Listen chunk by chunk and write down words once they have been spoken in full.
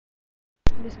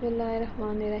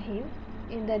Bismillahirrahmanirrahim.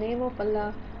 In the name of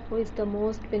Allah, who is the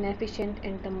most beneficent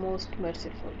and the most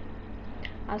merciful.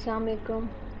 Assalamu alaikum,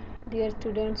 dear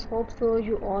students. Hope so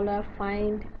you all are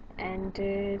fine and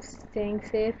staying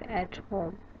safe at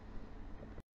home.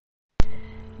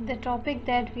 The topic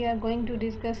that we are going to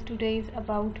discuss today is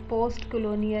about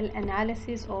post-colonial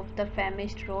analysis of the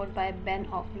Famished wrote by Ben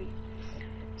Ockley.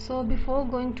 So before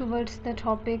going towards the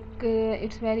topic,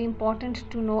 it's very important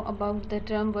to know about the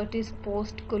term what is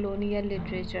post-colonial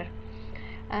literature.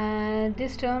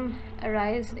 This term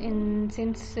arises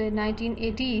since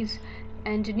 1980s,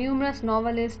 and numerous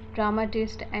novelists,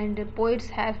 dramatists, and poets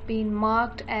have been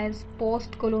marked as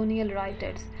post-colonial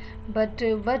writers. But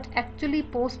what actually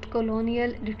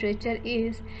post-colonial literature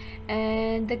is,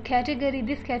 and this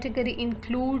category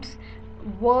includes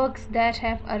works that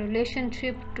have a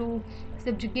relationship to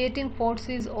subjugating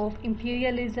forces of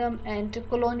imperialism and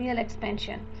colonial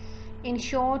expansion. In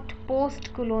short,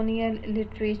 post-colonial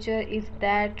literature is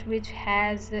that which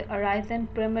has arisen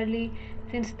primarily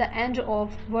since the end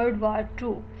of World War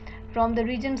II from the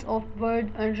regions of the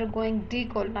world undergoing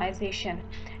decolonization,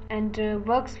 and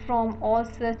works from all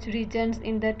such regions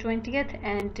in the 20th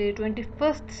and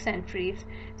 21st centuries,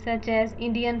 such as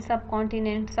Indian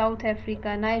subcontinent, South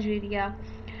Africa, Nigeria,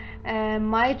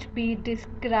 might be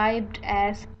described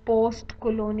as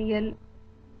post-colonial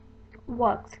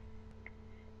works.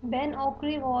 Ben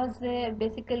Okri was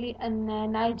basically a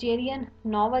Nigerian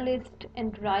novelist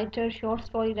and writer, short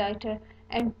story writer,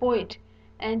 and poet,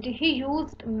 and he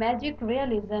used magic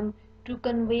realism to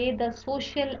convey the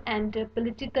social and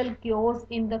political chaos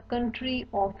in the country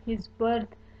of his birth.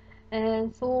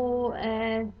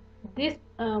 This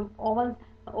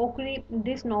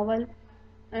this novel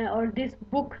or this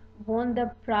book won the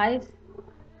prize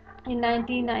in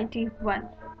 1991.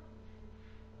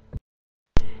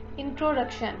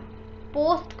 Introduction.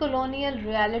 Post-colonial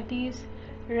realities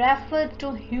refer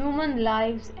to human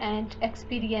lives and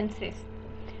experiences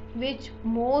which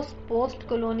most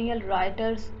post-colonial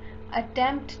writers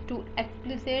attempt to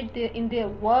explicate in their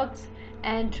works,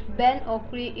 and Ben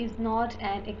Okri is not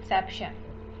an exception.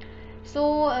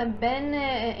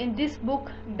 In this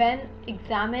book, Ben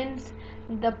examines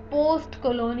the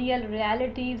post-colonial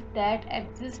realities that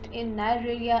exist in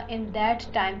Nigeria in that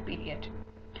time period,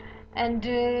 and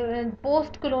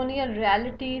post-colonial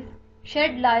realities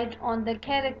shed light on the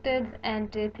characters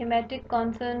and thematic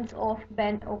concerns of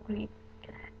Ben Okri,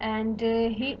 and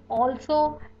he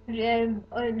also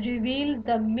revealed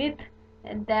the myth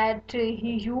that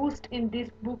he used in this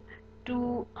book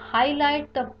to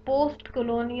highlight the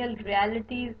post-colonial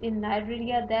realities in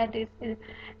Nigeria, that is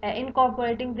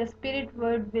incorporating the spirit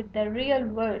world with the real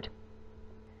world.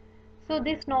 So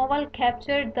this novel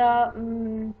captured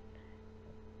the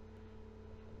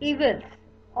evils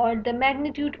or the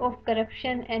magnitude of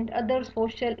corruption and other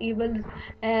social evils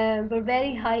were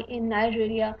very high in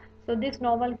Nigeria. So this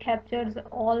novel captures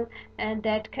all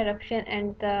that corruption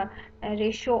and the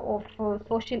ratio of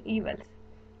social evils.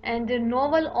 And the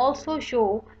novel also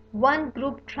show one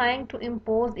group trying to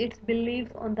impose its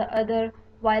beliefs on the other,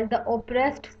 while the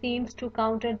oppressed seems to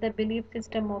counter the belief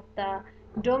system of the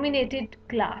dominated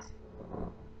class.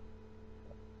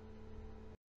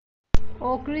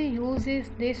 Okri uses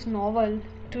this novel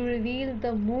to reveal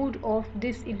the mood of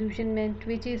disillusionment,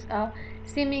 which is a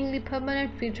seemingly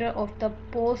permanent feature of the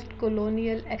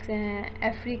post-colonial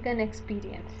African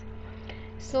experience.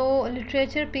 So,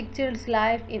 literature pictures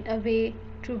life in a way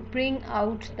to bring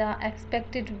out the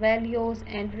expected values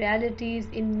and realities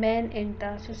in men and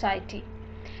the society,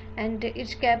 and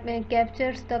it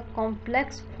captures the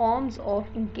complex forms of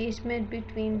engagement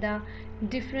between the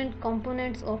different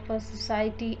components of a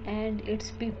society and its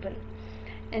people.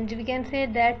 And we can say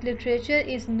that literature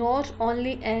is not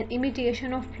only an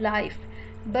imitation of life,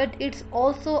 but it's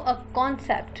also a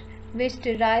concept which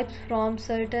derives from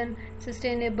certain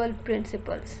sustainable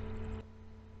principles.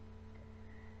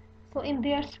 So, in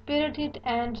their spirited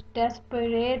and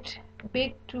desperate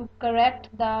bid to correct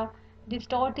the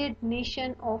distorted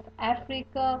nation of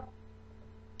Africa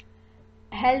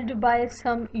held by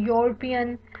some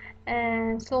European,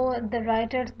 and so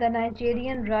the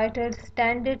Nigerian writers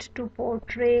tended to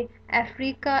portray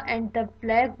Africa and the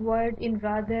black world in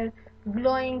rather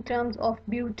glowing terms of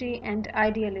beauty and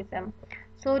idealism.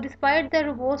 So despite the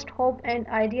robust hope and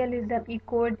idealism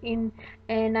echoed in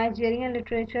Nigerian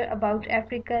literature about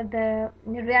Africa, the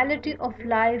reality of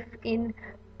life in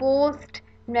post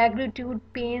magnitude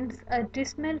paints a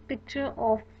dismal picture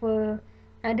of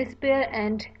despair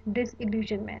and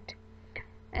disillusionment.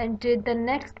 And the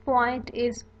next point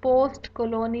is post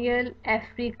colonial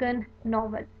African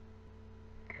novel.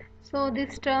 So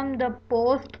this term, the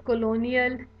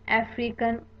post-colonial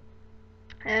African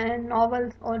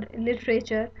novels or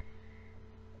literature,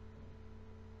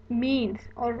 means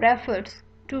or refers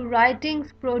to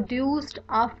writings produced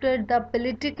after the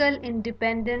political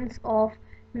independence of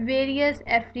various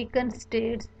African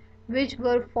states which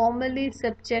were formerly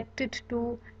subjected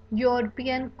to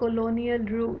European colonial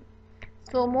rule.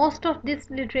 So most of this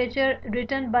literature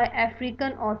written by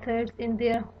African authors in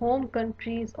their home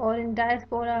countries or in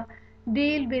diaspora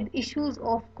deal with issues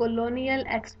of colonial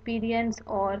experience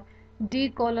or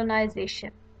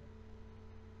decolonization.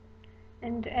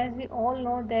 And as we all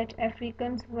know that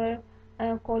Africans were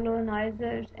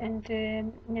colonizers,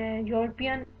 and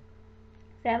European,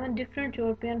 seven different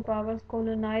European powers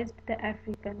colonized the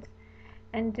Africans.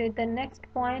 And the next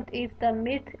point is the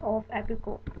myth of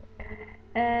Abico.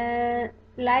 Uh,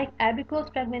 like Abico's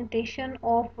fragmentation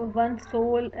of one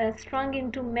soul strung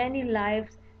into many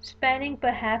lives, spanning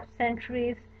perhaps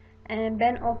centuries,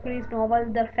 Ben Okri's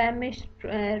novel The Famished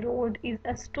Road is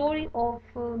a story of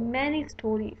many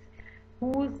stories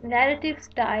whose narrative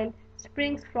style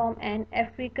springs from an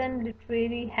African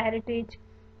literary heritage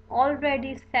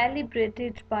already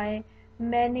celebrated by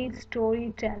many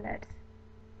storytellers.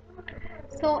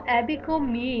 So abico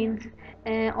means,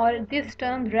 or this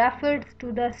term refers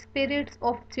to the spirits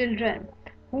of children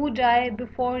who die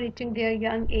before reaching their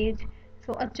young age.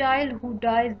 So a child who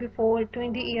dies before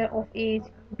 20 years of age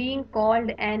being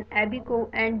called an abico,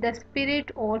 and the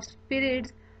spirit or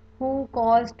spirits who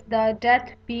caused the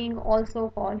death being also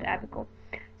called abico.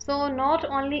 So not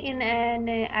only in an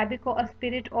abico a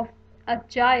spirit of a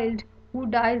child who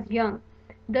dies young,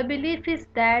 the belief is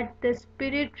that the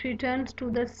spirit returns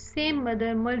to the same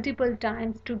mother multiple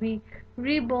times to be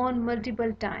reborn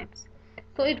multiple times.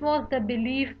 So it was the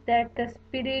belief that the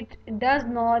spirit does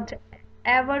not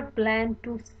ever plan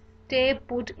to stay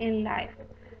put in life.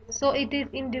 So it is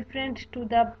indifferent to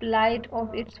the plight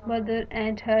of its mother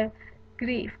and her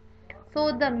grief.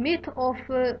 So the myth of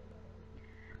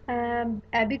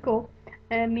Abico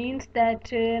means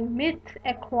that myths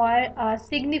acquire a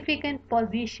significant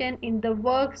position in the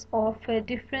works of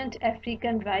different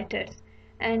African writers,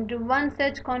 and one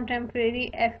such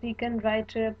contemporary African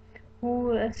writer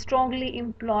who strongly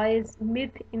employs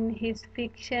myth in his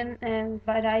fiction and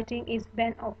writing is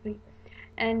Ben Okri.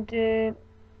 And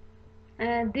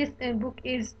this book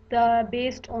is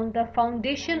based on the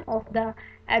foundation of the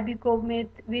Abico myth,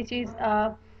 which is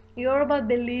a Yoruba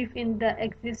belief in the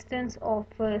existence of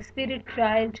a spirit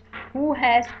child who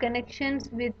has connections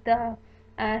with the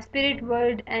spirit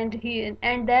world,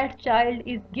 and that child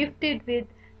is gifted with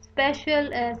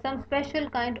some special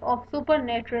kind of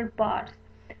supernatural powers.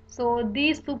 So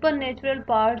these supernatural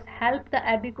powers help the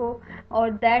abico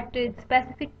or that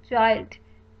specific child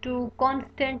to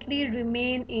constantly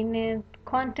remain in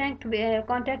contact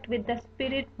with the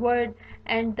spirit world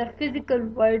and the physical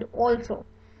world also.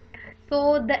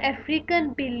 So the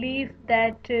African belief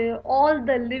that all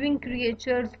the living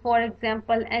creatures, for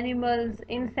example animals,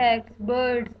 insects,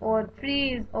 birds or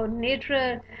trees or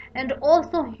nature, and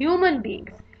also human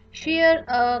beings, share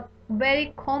a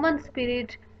very common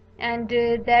spirit, and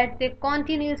that they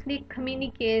continuously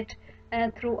communicate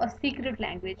through a secret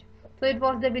language. So it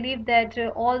was the belief that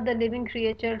all the living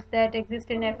creatures that exist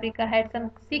in Africa had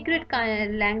some secret kind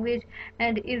of language,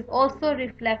 and is also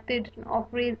reflected in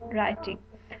Okri's writing.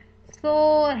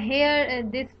 So here,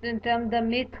 this term, the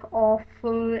myth of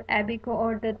Abico,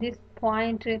 or this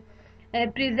point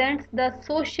presents the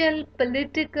social,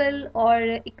 political, or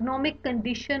economic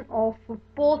condition of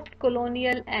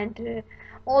post-colonial and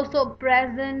also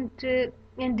present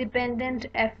independent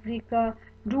Africa,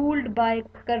 ruled by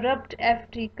corrupt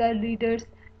Africa leaders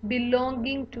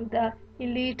belonging to the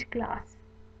elite class.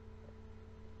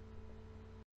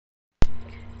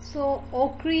 So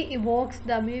Okri evokes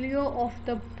the milieu of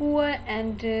the poor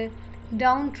and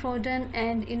downtrodden,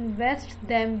 and invests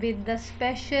them with the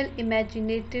special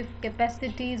imaginative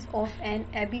capacities of an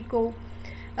abico,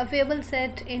 a fable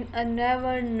set in a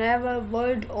never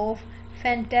world of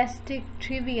fantastic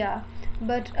trivia,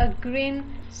 but a grim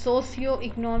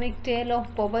socio-economic tale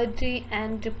of poverty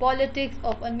and politics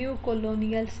of a new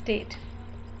colonial state.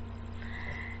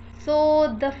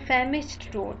 So the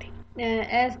famished road,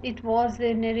 as it was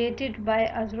narrated by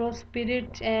Azro's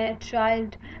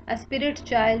a spirit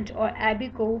child or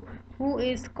Abico, who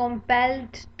is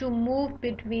compelled to move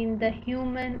between the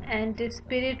human and the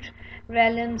spirit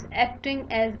realms,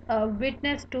 acting as a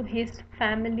witness to his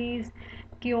family's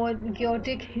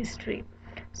chaotic history.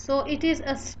 So it is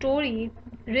a story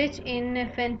rich in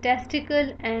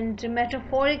fantastical and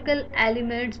metaphorical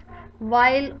elements,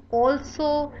 while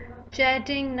also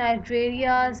chatting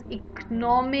Nigeria's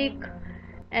economic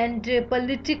and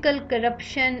political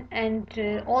corruption and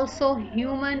also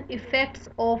human effects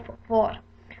of war.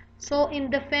 So, in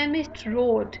the Famished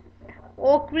Road,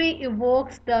 Okri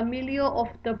evokes the milieu of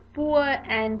the poor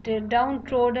and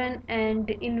downtrodden and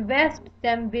invests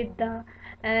them with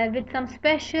some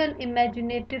special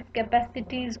imaginative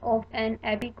capacities of an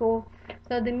abico.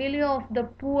 So, the milieu of the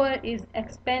poor is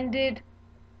expanded,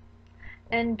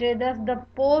 and thus the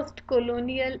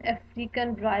post-colonial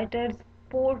African writers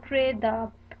portray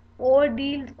the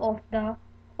ordeals of the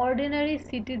ordinary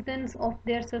citizens of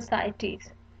their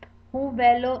societies, who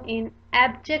wallow in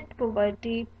abject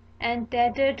poverty and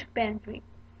tattered penury,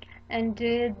 and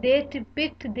they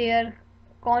depict their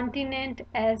continent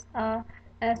as a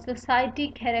society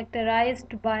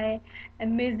characterized by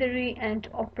misery and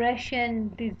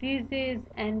oppression, diseases,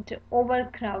 and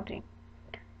overcrowding.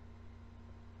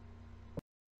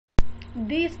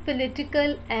 These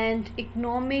political and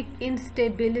economic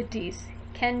instabilities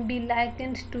can be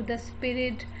likened to the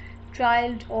spirit,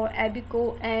 child, or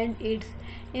abico and its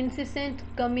incessant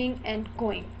coming and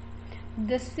going.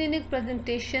 The scenic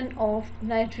presentation of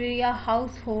Nigeria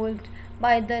household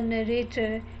by the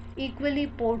narrator equally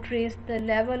portrays the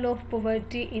level of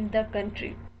poverty in the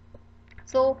country.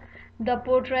 So, the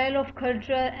portrayal of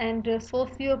cultural and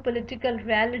socio-political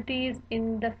realities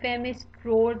in the Famished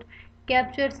Road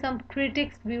captures some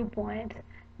critics' viewpoints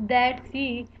that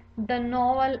see the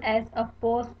novel as a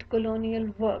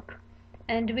post-colonial work,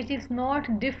 and which is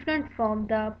not different from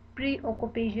the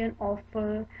preoccupation of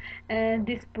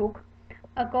this book.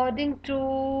 According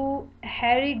to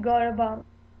Harry Garba,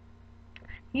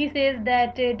 he says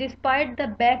that despite the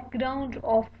background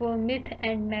of myth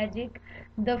and magic,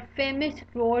 the famous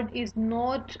road is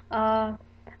not a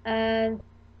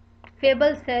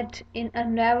fable set in a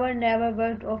never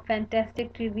world of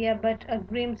fantastic trivia, but a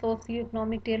grim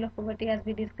socio-economic tale of poverty, as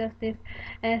we discussed this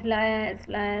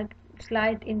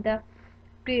slide in the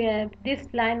this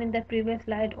line in the previous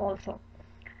slide also.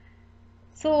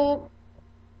 So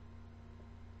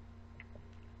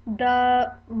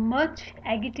the much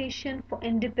agitation for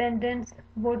independence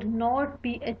would not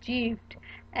be achieved,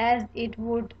 as it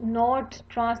would not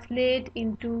translate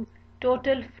into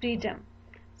total freedom.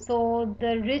 So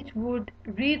the rich would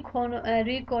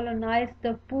recolonize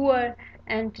the poor,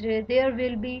 and there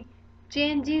will be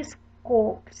changes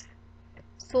scopes,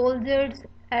 soldiers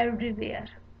everywhere,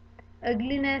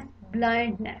 ugliness,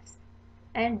 blindness,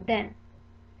 and then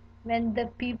when the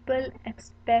people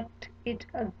expect it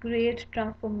a great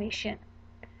transformation.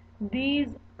 These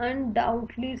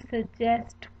undoubtedly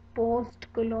suggest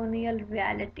post-colonial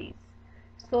realities.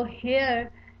 So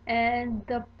here and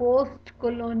the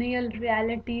post-colonial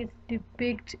realities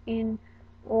depict in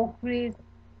Okri's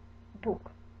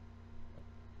book.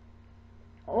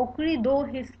 Okri, though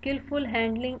his skillful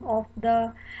handling of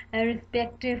the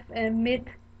respective myth,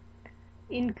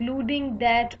 including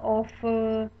that of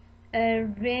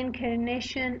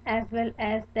reincarnation as well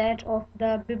as that of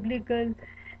the biblical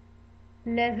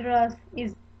Lazarus,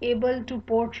 is able to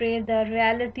portray the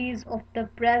realities of the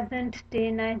present day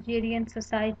Nigerian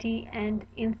society and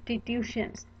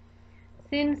institutions.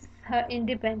 Since her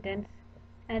independence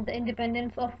and the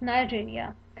independence of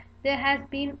Nigeria, there has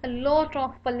been a lot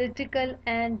of political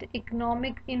and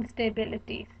economic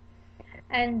instabilities,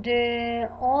 and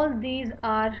all these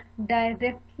are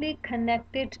directly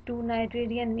connected to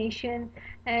Nigerian nation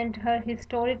and her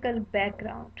historical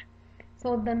background.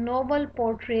 So the novel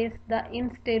portrays the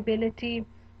instability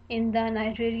in the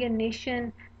Nigerian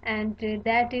nation, and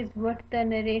that is what the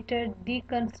narrator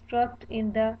deconstructs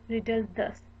in the riddle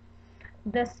thus.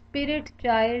 The spirit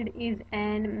child is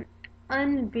an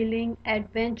unwilling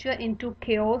adventure into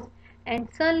chaos and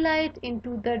sunlight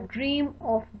into the dream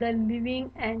of the living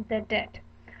and the dead.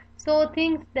 So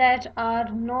things that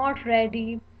are not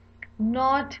ready,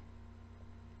 not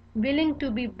willing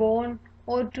to be born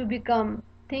or to become,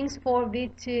 things for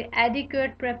which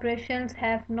adequate preparations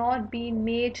have not been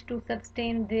made to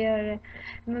sustain their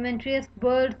momentous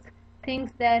births,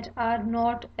 things that are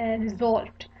not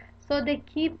resolved. So they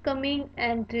keep coming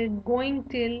and going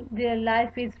till their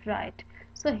life is right.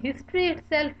 So history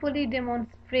itself fully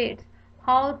demonstrates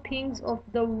how things of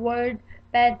the world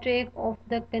partake of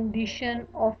the condition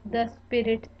of the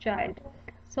spirit child.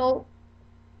 So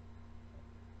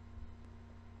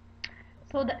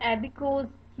So the abicos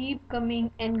keep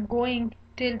coming and going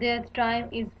till their time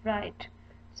is right.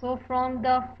 So from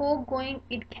the foregoing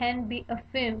it can be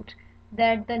affirmed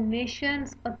that the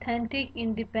nation's authentic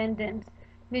independence,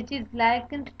 which is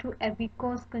likened to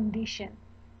abico's condition,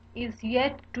 is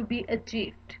yet to be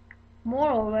achieved.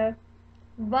 Moreover,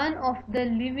 one of the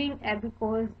living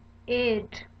abicos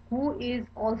 8, who is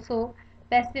also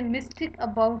pessimistic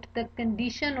about the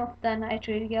condition of the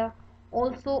Nigeria,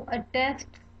 also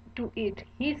attests to it.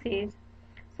 He says,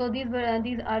 so these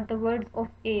are the words of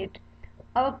 8.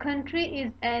 Our country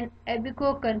is an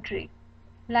abico country,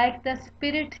 like the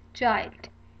spirit child.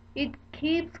 It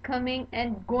keeps coming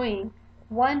and going.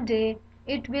 One day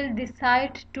it will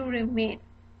decide to remain.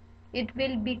 It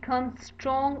will become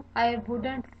strong. I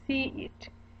wouldn't see it.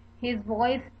 His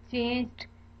voice changed,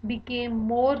 became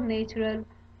more natural,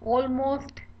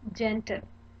 almost gentle.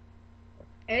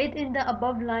 Eight in the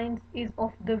above lines is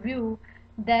of the view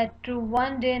that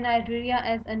one day Nigeria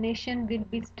as a nation will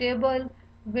be stable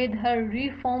with her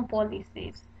reform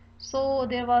policies. So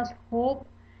there was hope,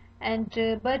 and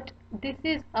but this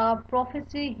is a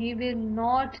prophecy he will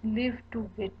not live to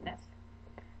witness.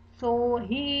 So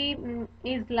he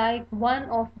is like one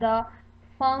of the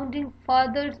founding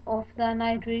fathers of the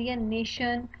Nigerian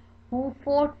nation who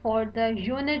fought for the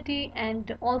unity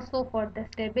and also for the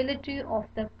stability of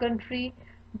the country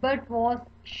but was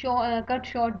cut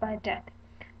short by death.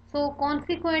 So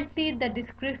consequently, the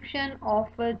description of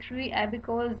three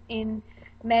abacos in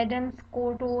Madame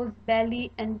Scotto's belly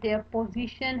and their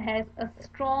position has a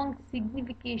strong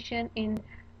signification in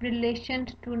relation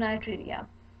to Nigeria.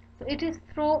 So it is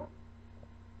through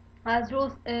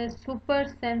Asro's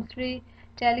supersensory,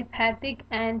 telepathic,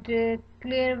 and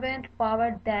clairvoyant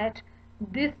power that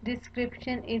this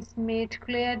description is made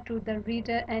clear to the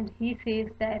reader, and he says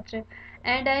that,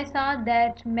 and I saw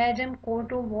that Madame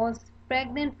Cotto was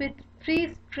pregnant with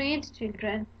three strange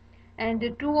children,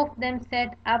 and two of them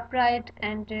sat upright,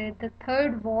 and the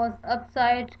third was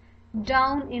upside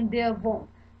down in their womb.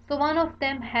 So one of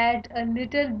them had a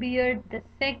little beard, the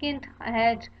second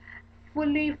had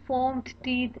fully formed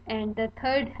teeth, and the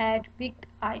third had wicked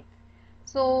eyes.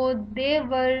 So they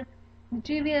were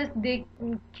mischievous, they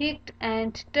kicked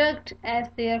and tugged as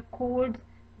their cords.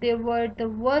 They were the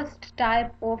worst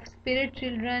type of spirit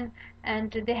children,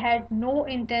 and they had no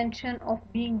intention of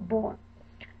being born.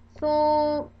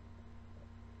 So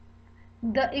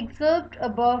the excerpt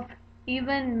above,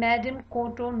 even Madame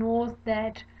Cotto knows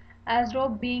that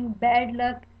Azro being bad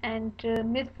luck and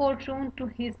misfortune to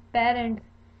his parents,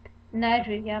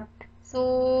 Nigeria.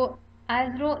 So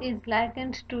Azro is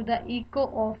likened to the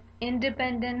echo of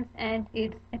independence and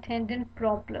its attendant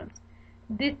problems.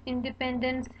 This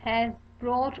independence has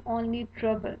brought only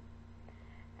trouble.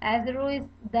 Azro is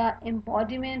the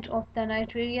embodiment of the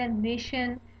Nigerian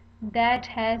nation that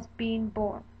has been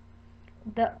born.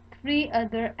 The three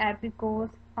other epicos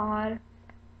are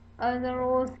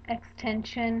Azaro's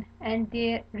extension, and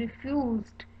they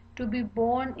refused to be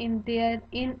born in their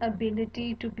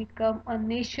inability to become a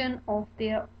nation of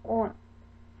their own,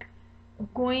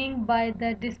 going by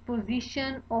the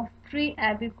disposition of three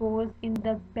abacos in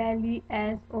the belly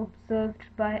as observed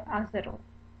by Azaro.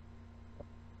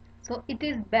 So it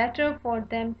is better for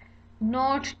them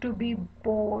not to be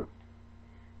born.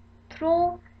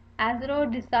 Though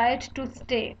Azaro decides to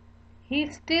stay, he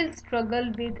still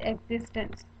struggles with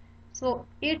existence. So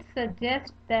it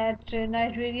suggests that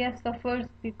Nigeria suffers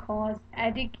because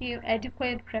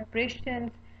adequate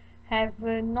preparations have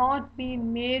not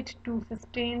been made to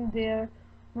sustain their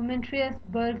momentous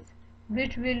births,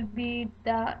 which will be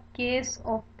the case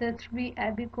of the three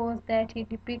abacos that he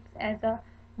depicts as a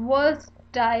worst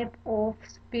type of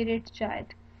spirit child.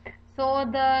 So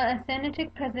the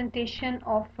scenetic presentation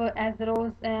of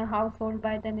Azaro's household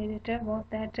by the narrator was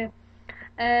that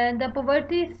the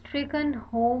poverty-stricken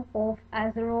home of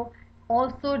Azaro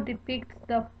also depicts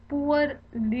the poor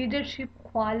leadership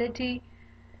quality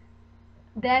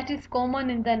that is common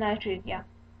in the Nigeria.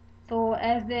 So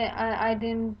as I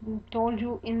didn't told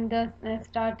you in the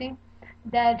starting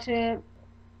that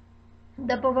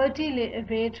the poverty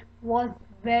rate was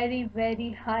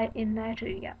very high in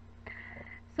Nigeria.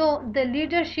 So the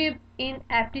leadership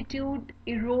inaptitude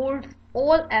erodes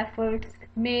all efforts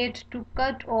made to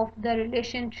cut off the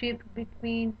relationship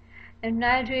between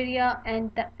Nigeria and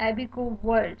the Abico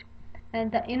world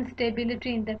and the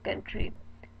instability in the country.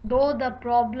 Though the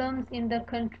problems in the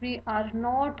country are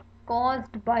not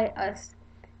caused by us,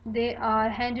 they are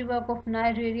handiwork of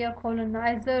Nigeria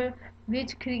colonizer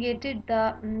which created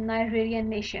the Nigerian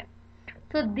nation.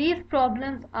 So these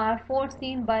problems are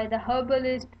foreseen by the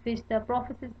herbalist, which the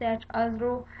prophecies that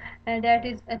Azro, and that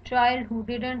is a child who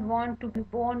didn't want to be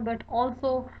born, but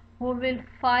also who will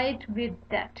fight with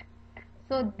that.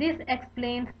 So this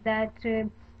explains that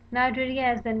Nigeria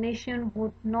as a nation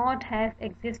would not have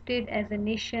existed as a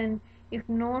nation if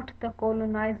not the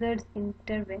colonizers'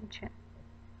 intervention.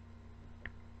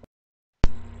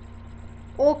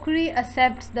 Okri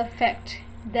accepts the fact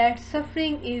that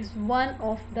suffering is one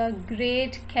of the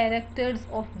great characters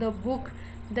of the book,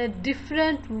 The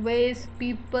Different Ways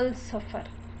People Suffer.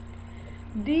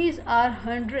 There are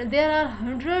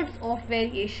hundreds of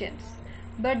variations,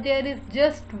 but there is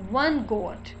just one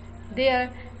God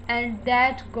there, and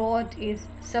that God is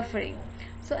suffering.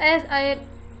 So, as I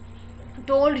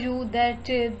told you that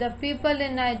the people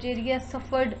in Nigeria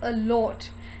suffered a lot.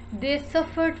 They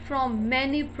suffered from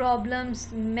many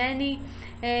problems, many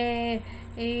uh,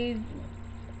 uh,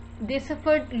 they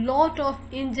suffered lot of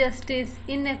injustice,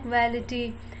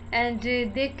 inequality, and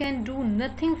they can do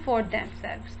nothing for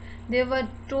themselves. They were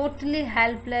totally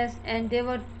helpless, and they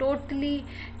were totally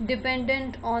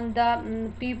dependent on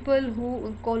the people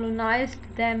who colonized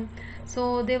them.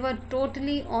 So they were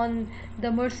totally on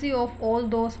the mercy of all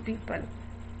those people.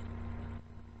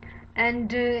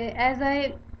 And as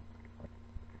I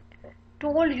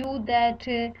told you that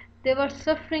they were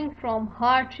suffering from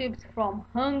hardships, from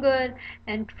hunger,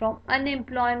 and from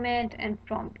unemployment, and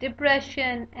from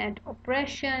depression and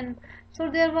oppression. So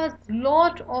there was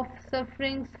lot of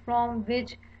sufferings from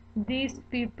which these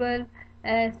people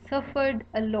suffered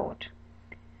a lot.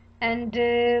 And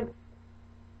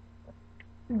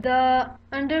the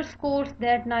underscores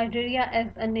that Nigeria as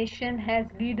a nation has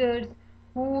leaders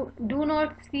who do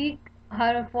not seek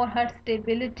her for her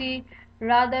stability,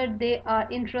 rather they are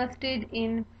interested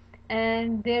in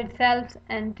and themselves,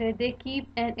 and they keep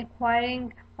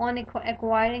acquiring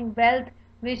wealth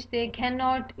which they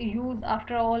cannot use.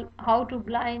 After all, how to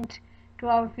blind to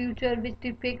our future, which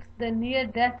depicts the near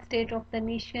death state of the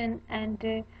nation, and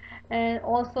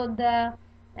also the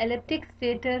elliptic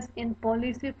status in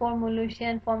policy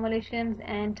formulations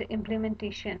and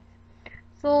implementations.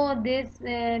 So these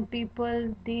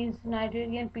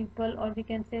Nigerian people, or we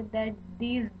can say that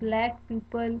these black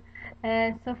people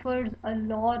suffered a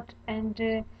lot, and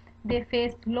they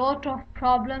faced lot of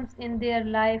problems in their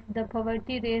life. The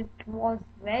poverty rate was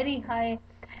very high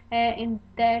in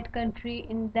that country,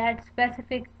 in that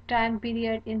specific time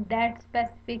period, in that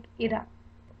specific era.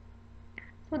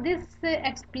 So this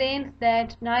explains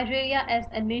that Nigeria as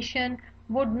a nation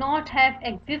would not have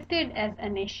existed as a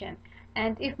nation,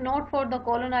 and if not for the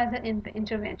colonizer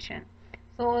intervention.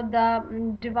 So the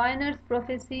diviner's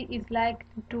prophecy is like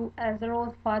to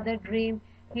Azaro's father dream.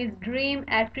 His dream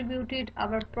attributed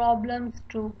our problems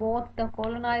to both the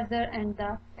colonizer and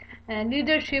the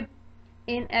leadership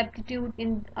ineptitude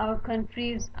in our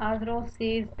countries. Azro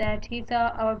says that he saw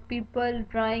our people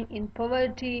dying in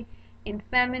poverty, in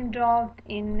famine drought,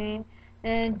 in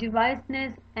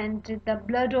deviceness, and the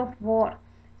blood of war.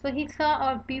 So he saw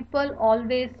our people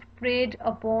always preyed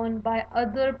upon by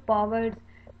other powers,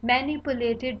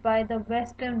 manipulated by the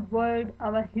Western world,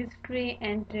 our history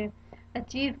and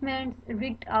achievements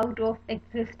rigged out of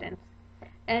existence.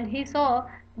 And he saw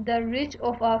the rich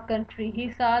of our country,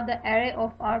 he saw the array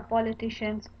of our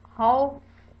politicians, how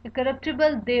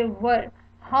corruptible they were,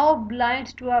 how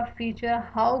blind to our future,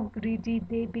 how greedy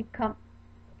they become.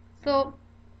 So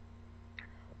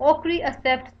Okri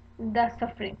accepts the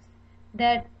sufferings,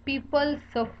 that people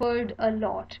suffered a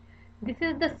lot. This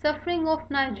is the suffering of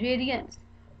Nigerians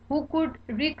who could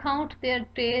recount their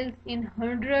tales in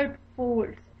hundred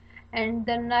folds, and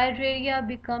the Nigeria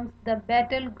becomes the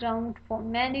battleground for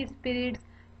many spirits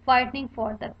fighting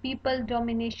for the people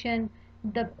domination.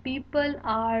 The people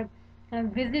are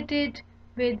visited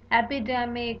with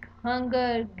epidemic,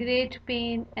 hunger, great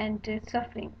pain, and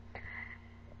suffering.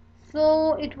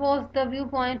 So it was the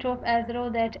viewpoint of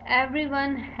Azro that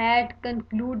everyone had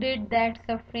concluded that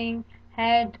suffering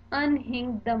had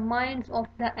unhinged the minds of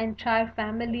the entire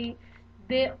family.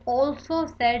 They also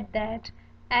said that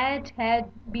Ad had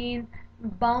been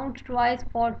bound twice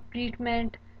for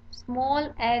treatment.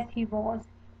 Small as he was,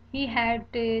 he had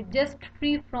just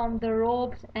free from the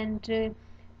ropes and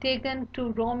taken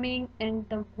to roaming in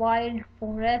the wild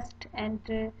forest and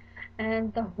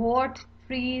the hot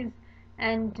trees,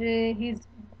 and his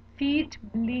feet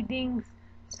bleeding,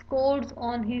 scores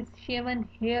on his shaven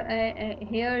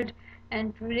hair,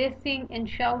 and racing and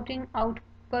shouting out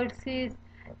curses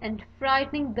and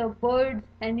frightening the birds,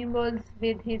 animals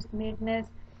with his madness.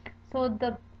 So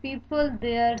the people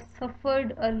there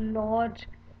suffered a lot,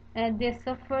 and they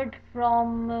suffered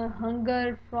from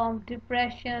hunger, from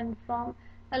depression, from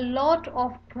a lot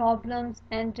of problems,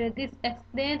 and this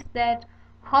explains that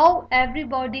how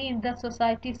everybody in the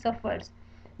society suffers.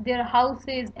 Their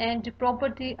houses and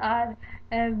property are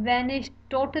vanished,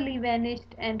 totally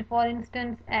vanished, and for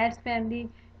instance, as family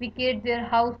vacate their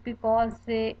house because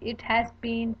it has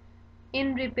been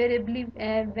irreparably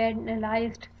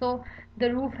vandalized. So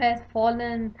the roof has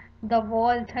fallen, the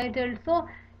wall titled. So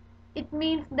It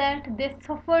means that they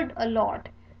suffered a lot.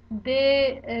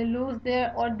 They lose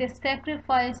their, or they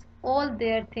sacrifice all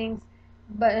their things,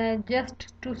 but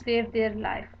just to save their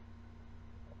life.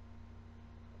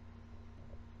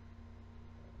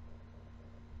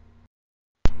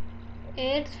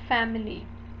 Its family.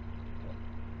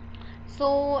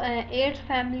 So, Air's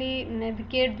family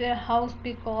vacate their house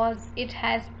because it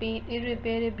has been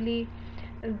irreparably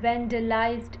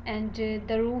vandalized, and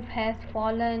the roof has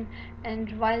fallen,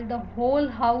 and while the whole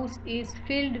house is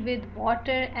filled with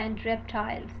water and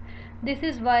reptiles. This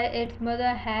is why its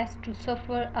mother has to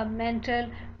suffer a mental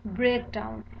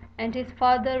breakdown, and his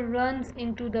father runs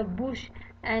into the bush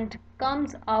and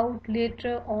comes out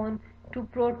later on to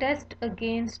protest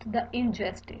against the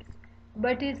injustice,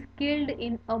 but is killed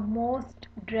in a most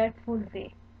dreadful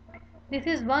way. This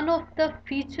is one of the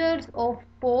features of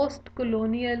post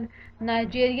colonial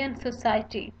Nigerian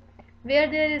society, where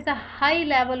there is a high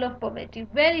level of poverty,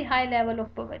 very high level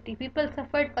of poverty. People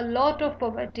suffered a lot of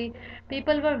poverty,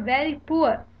 people were very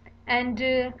poor, and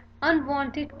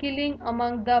unwanted killing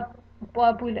among the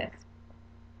populace.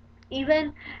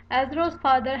 Even Azro's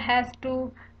father has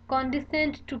to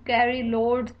condescend to carry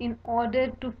loads in order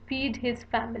to feed his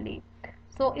family.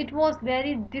 So it was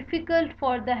very difficult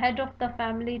for the head of the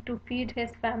family to feed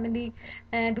his family,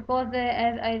 because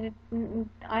as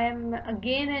I am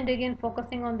again and again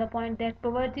focusing on the point that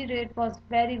poverty rate was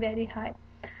very very high.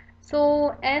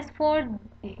 So, as for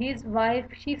his wife,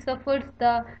 she suffers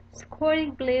the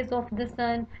scorching blaze of the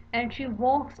sun, and she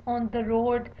walks on the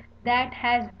road that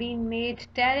has been made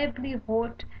terribly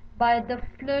hot by the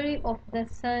flurry of the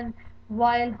sun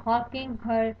while hawking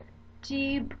her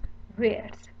cheap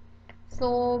wares.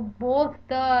 So, both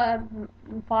the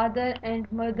father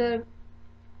and mother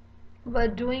were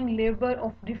doing labor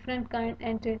of different kind,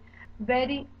 and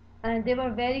very they were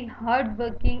very hard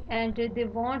working, and they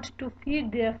want to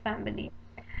feed their family.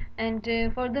 And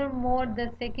furthermore,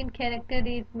 the second character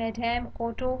is Madame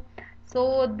Koto.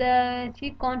 So the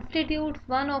she constitutes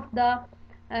one of the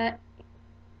uh,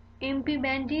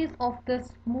 impediments of the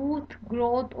smooth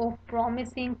growth of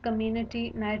promising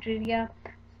community Nigeria.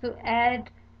 So add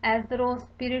Azro's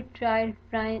spirit child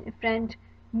friend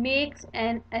makes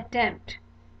an attempt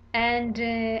and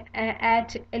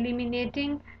at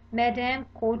eliminating Madame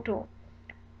Koto,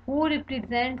 who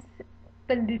represents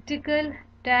political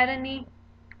tyranny,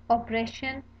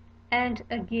 oppression, and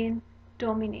again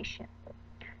domination.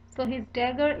 So his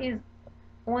dagger is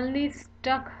only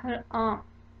struck her arm,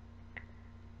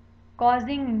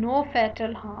 causing no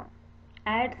fatal harm.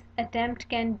 Ad's attempt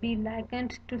can be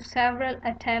likened to several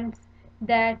attempts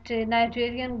that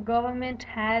Nigerian government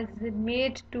has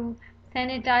made to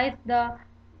sanitize the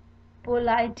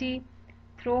polity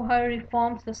through her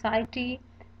reform society,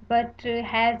 but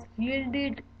has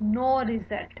yielded no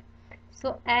result.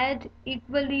 So Ad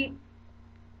equally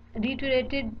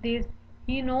reiterated this.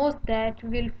 He knows that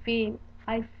will fail.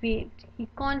 I failed. He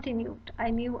continued.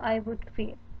 I knew I would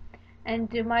fail.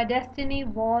 And my destiny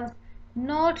was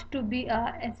not to be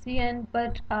a Asian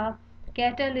but a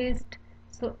catalyst.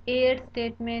 So Ayer's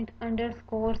statement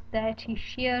underscores that he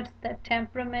shares the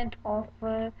temperament of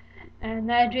a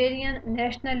Nigerian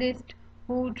nationalist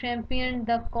who championed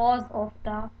the cause of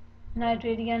the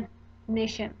Nigerian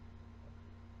nation.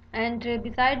 And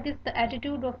beside this, the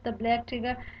attitude of the Black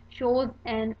Trigger shows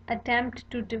an attempt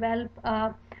to develop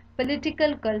a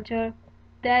political culture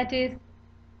that is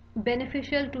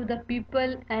beneficial to the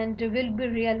people and will be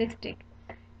realistic.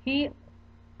 He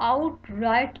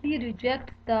outrightly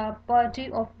rejects the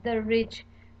party of the rich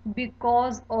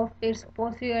because of its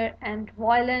posture and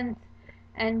violence,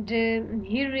 and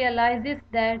he realizes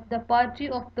that the party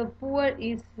of the poor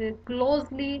is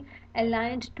closely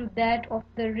aligned to that of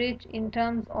the rich in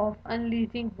terms of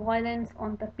unleashing violence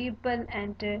on the people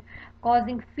and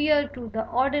causing fear to the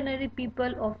ordinary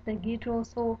people of the ghetto.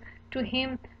 So to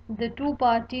him the two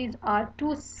parties are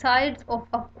two sides of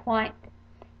a coin.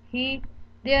 He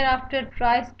thereafter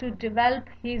tries to develop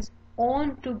his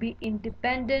own to be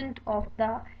independent of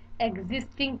the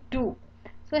existing two.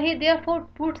 So he therefore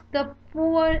puts the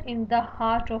poor in the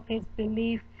heart of his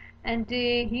belief, and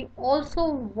he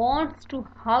also wants to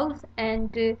house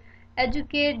and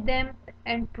educate them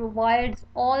and provides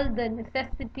all the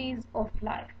necessities of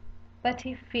life. But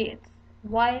he fails.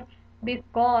 Why?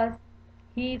 Because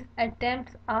his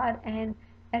attempts are an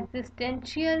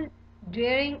existential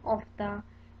daring of the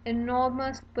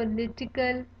enormous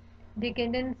political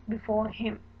decadence before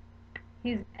him.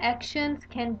 His actions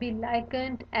can be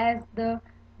likened as the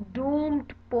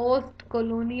doomed post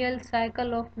colonial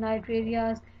cycle of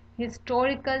Nigeria's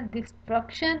historical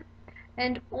destruction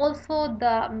and also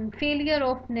the failure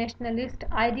of nationalist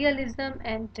idealism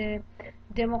and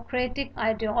democratic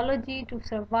ideology to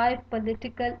survive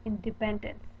political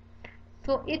independence.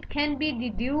 So it can be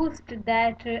deduced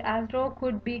that Azro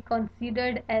could be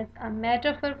considered as a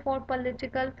metaphor for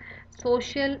political,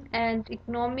 social, and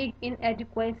economic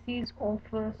inadequacies of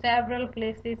several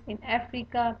places in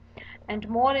Africa and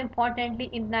more importantly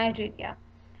in Nigeria.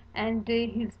 And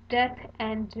his death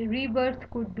and rebirth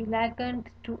could be likened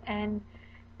to an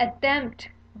attempt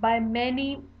by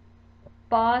many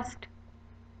past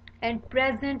and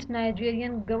present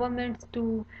Nigerian governments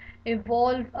to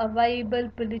evolve a viable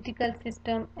political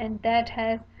system, and that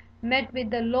has met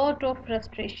with a lot of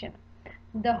frustration.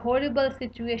 The horrible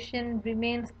situation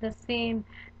remains the same,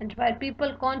 and while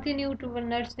people continue to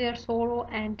nurse their sorrow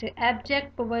and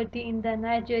abject poverty in the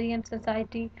Nigerian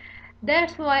society,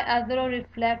 that's why Azaro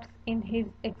reflects in his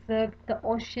excerpt, the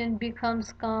ocean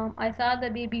becomes calm. I saw the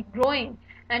baby growing,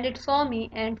 and it saw me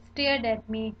and stared at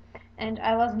me, and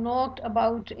I was knocked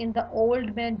about in the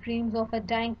old man dreams of a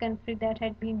dying country that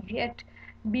had been yet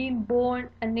been born,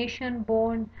 a nation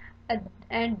born,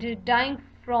 and dying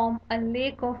from a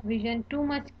lack of vision, too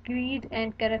much greed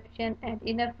and corruption, and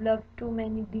enough love, too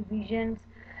many divisions.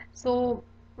 So,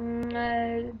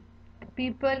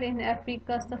 people in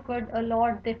Africa suffered a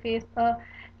lot. They faced a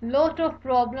lot of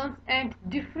problems and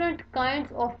different kinds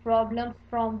of problems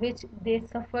from which they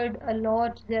suffered a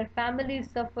lot. Their families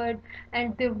suffered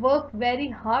and they worked very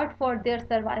hard for their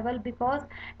survival because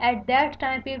at that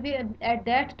time period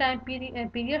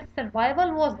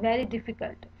survival was very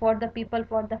difficult for the people,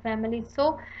 for the families.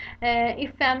 So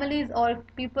if families or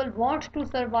people want to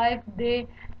survive, they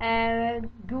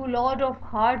do lot of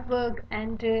hard work,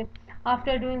 and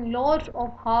after doing lots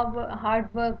of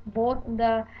hard work, both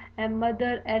the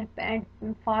mother and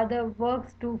father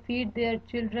works to feed their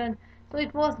children. So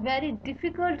it was very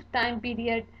difficult time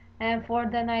period for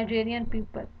the Nigerian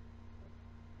people.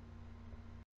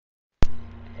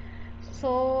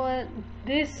 So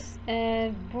this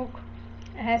book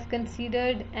has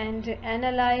considered and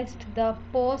analyzed the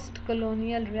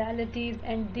post-colonial realities,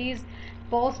 and these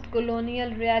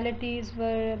post-colonial realities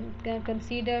were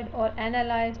considered or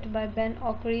analyzed by Ben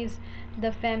Okri's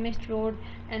The Famished Road,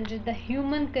 and the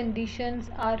human conditions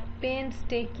are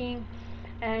painstaking,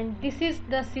 and this is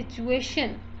the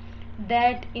situation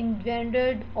that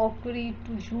engendered Okri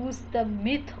to use the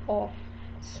myth of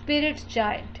spirit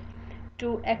child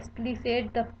to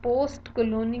explicate the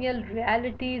post-colonial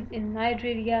realities in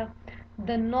Nigeria.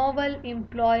 The novel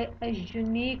employs a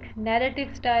unique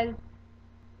narrative style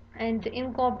and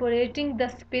incorporating the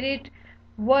spirit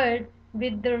world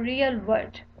with the real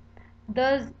world.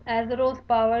 Thus, Azaro's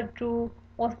power to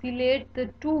oscillate the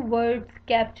two worlds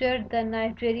captured the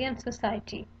Nigerian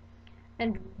society,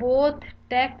 and both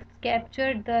texts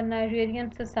captured the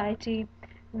Nigerian society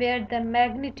where the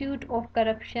magnitude of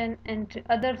corruption and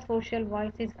other social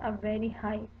vices are very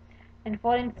high. And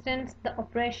for instance, the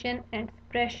oppression and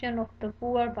suppression of the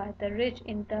poor by the rich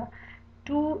in the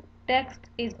two texts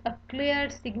is a clear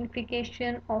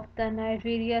signification of the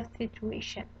Nigeria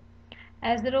situation.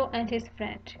 Azaro and his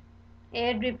friend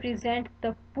Aid represent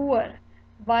the poor,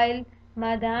 while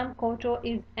Madame Koto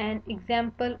is an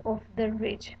example of the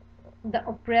rich,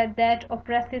 that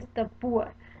oppresses the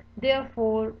poor.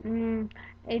 Therefore,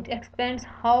 it explains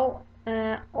how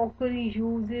Okuri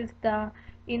uses the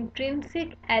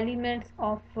intrinsic elements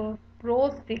of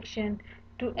prose fiction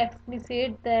to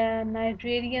explicate the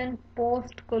Nigerian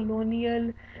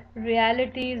post-colonial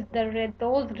realities,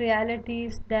 those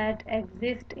realities that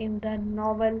exist in the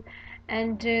novel,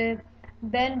 and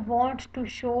Ben wants to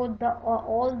show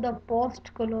all the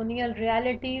post-colonial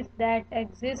realities that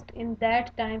exist in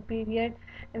that time period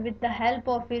with the help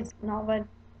of his novel.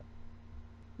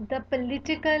 The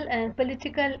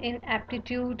political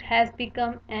inaptitude has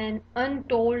become an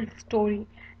untold story,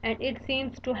 and it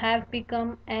seems to have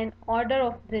become an order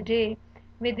of the day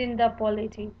within the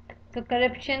polity. So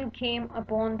corruption came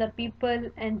upon the people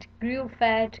and grew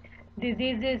fat,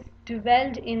 diseases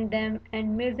dwelled in them,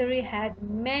 and misery had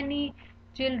many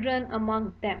children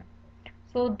among them.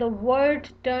 So the world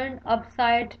turned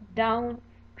upside down,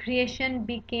 creation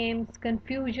became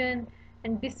confusion,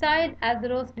 and beside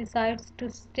Azaros decides to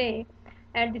stay.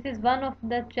 And this is one of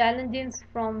the challenges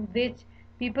from which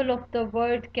people of the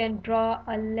world can draw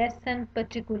a lesson,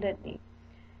 particularly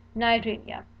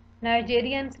Nigeria.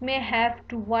 Nigerians may have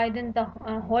to widen the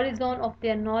horizon of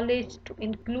their knowledge to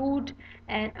include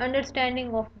an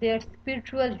understanding of their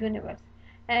spiritual universe,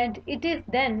 and it is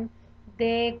then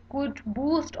they could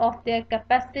boost of their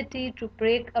capacity to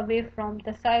break away from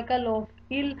the cycle of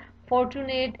ill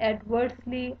fortunate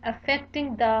adversely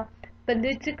affecting the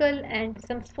political and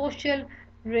some social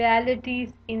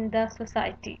realities in the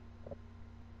society.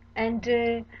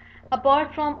 And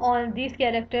apart from all these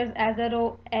characters,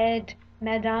 Azaro, Ed,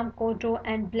 Madame Koto,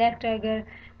 and Black Tiger,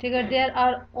 there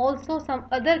are also some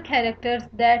other characters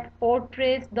that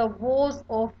portrays the wars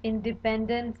of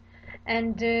independence,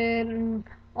 and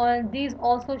all these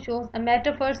also shows a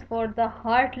metaphors for the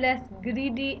heartless,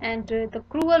 greedy, and the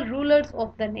cruel rulers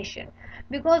of the nation.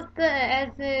 Because as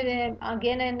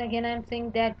again and again I'm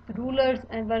saying that rulers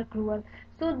were cruel,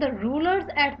 so the rulers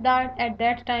at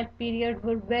that time period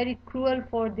were very cruel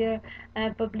for their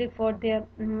public, for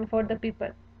the people.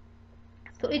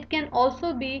 So it can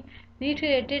also be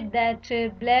reiterated that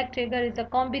black tiger is a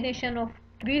combination of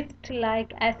beast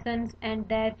like essence and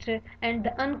that and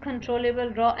the uncontrollable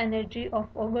raw energy of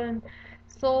organ.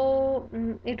 So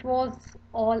it was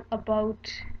all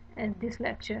about this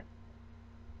lecture.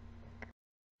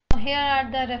 Here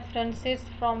are the references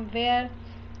from where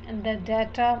the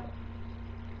data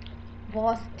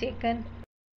was taken.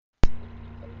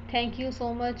 Thank you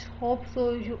so much. Hope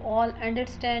so you all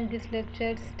understand this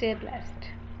lecture. Stay blessed.